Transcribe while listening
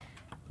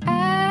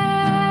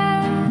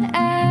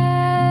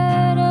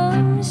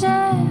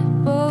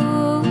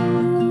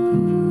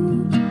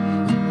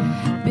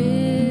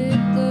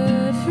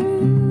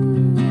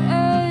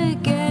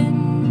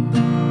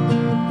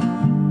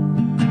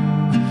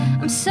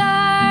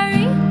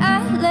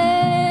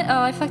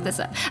fuck this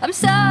up. I'm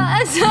so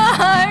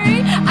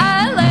sorry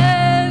I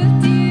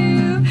left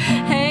you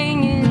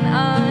hanging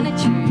on a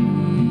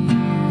tree.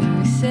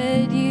 You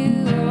said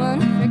you were one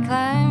for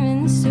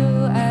climbing, so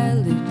I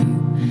let you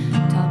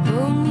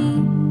topple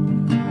me.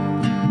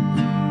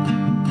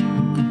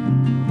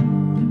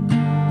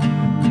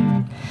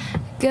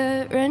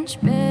 Gut-wrench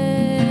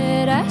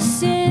bed, I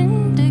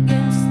sinned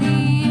against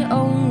the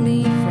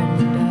only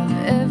friend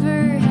I've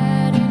ever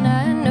had, and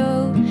I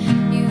know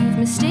you've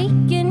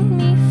mistaken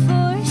me for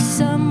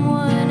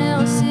someone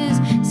else's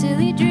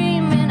silly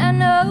dream, and I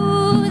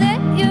know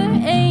that you're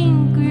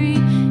angry,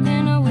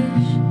 and I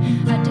wish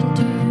I didn't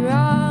do you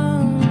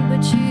wrong,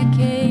 but you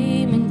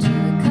came into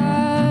the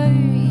car,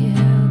 you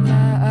held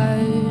my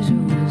eyes, it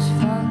was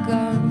far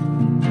gone.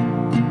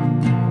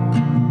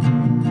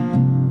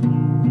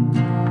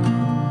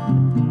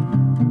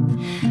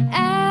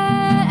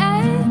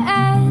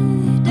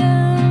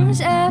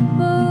 Adam's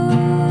apple,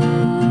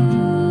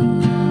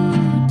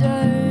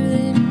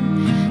 darling,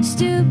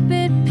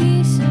 stupid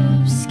piece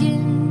of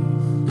skin.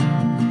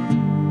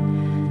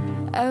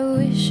 I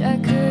wish I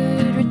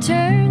could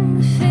return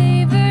the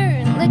favor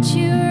and let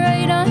you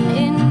right on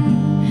in,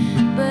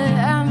 but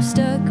I'm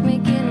stuck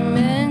making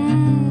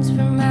amends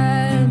for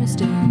my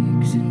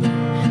mistakes and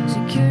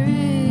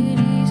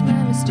insecurities,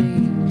 my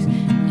mistakes,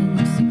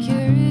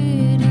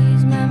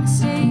 insecurities, my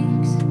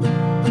mistakes.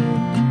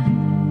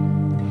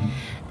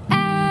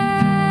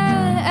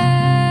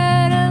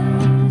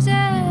 Adam's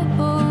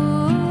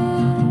apple,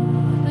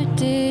 but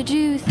did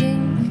you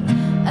think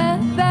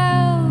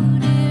about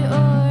it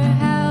or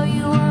how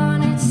you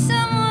wanted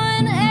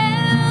someone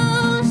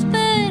else?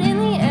 But in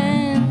the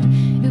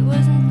end, it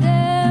wasn't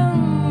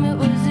them, it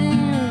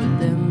wasn't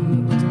them,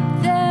 it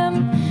wasn't them,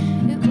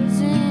 it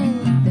wasn't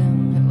them,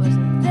 it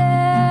wasn't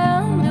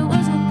them, it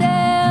wasn't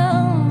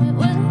them, it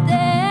wasn't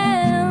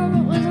them,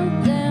 it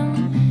wasn't them,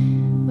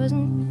 it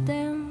wasn't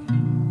them.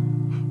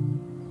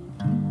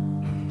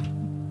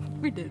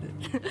 We did it.